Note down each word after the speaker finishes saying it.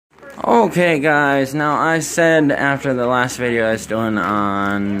Okay guys, now I said after the last video I was doing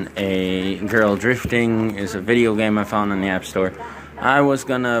on a girl drifting, is a video game I found in the App Store, I was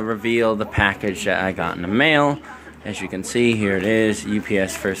gonna reveal the package that I got in the mail. As you can see, here it is,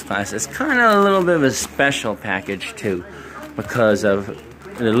 UPS First Class. It's kind of a little bit of a special package too, because of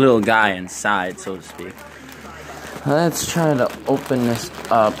the little guy inside, so to speak. Let's try to open this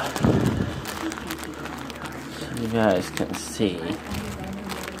up so you guys can see.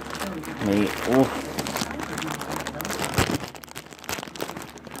 You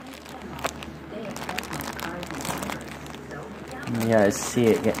guys see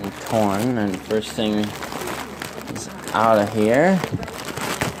it getting torn, and first thing is out of here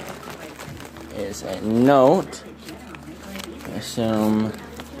is a note. I assume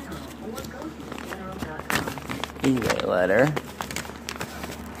eBay letter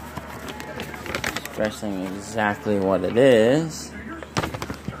expressing exactly what it is.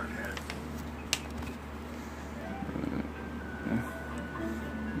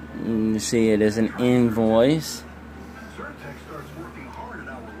 You see it is an invoice.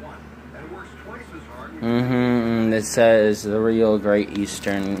 It says the real Great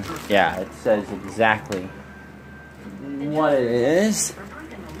Eastern. Yeah, it says exactly what it is.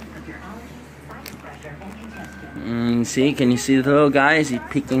 See, can you see the little guy? Is he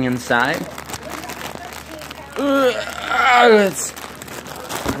peeking inside? Let's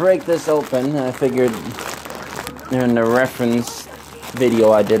break this open. I figured in the reference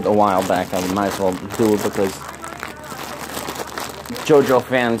video I did a while back, I might as well do it because JoJo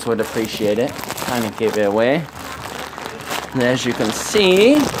fans would appreciate it. Kind of gave it away. And as you can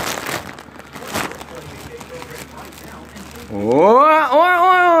see,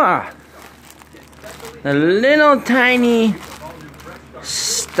 the little tiny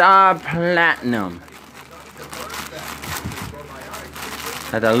Star Platinum.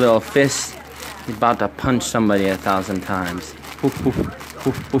 Had a little fist. He's about to punch somebody 1,000 times.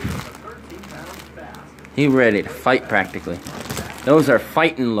 He ready to fight practically. Those are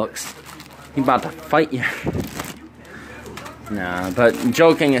fighting looks. He about to fight you. Nah, but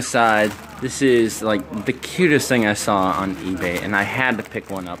joking aside, this is like the cutest thing I saw on eBay, and I had to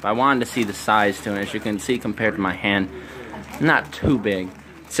pick one up. I wanted to see the size too, and as you can see compared to my hand, not too big.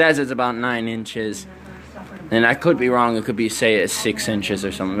 It says it's about 9 inches, and I could be wrong. It could be, say, it's 6 inches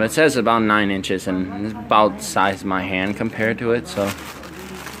or something, but it says about 9 inches, and it's about the size of my hand compared to it, so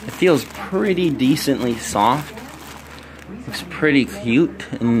it feels pretty decently soft. Looks pretty cute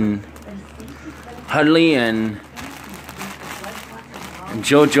and cuddly and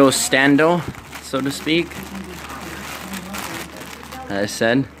JoJo stando, so to speak. As I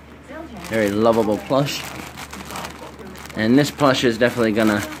said, very lovable plush. And this plush is definitely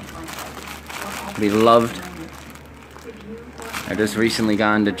gonna be loved. I just recently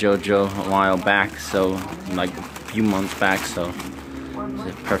got into JoJo a while back, so like a few months back, so he's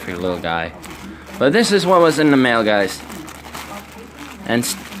a perfect little guy. But this is what was in the mail, guys. And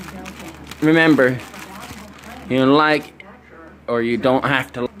remember, you like or you don't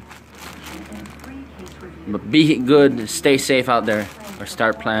have to, but be good, stay safe out there, or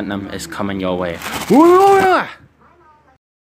Star Platinum is coming your way. Oraora!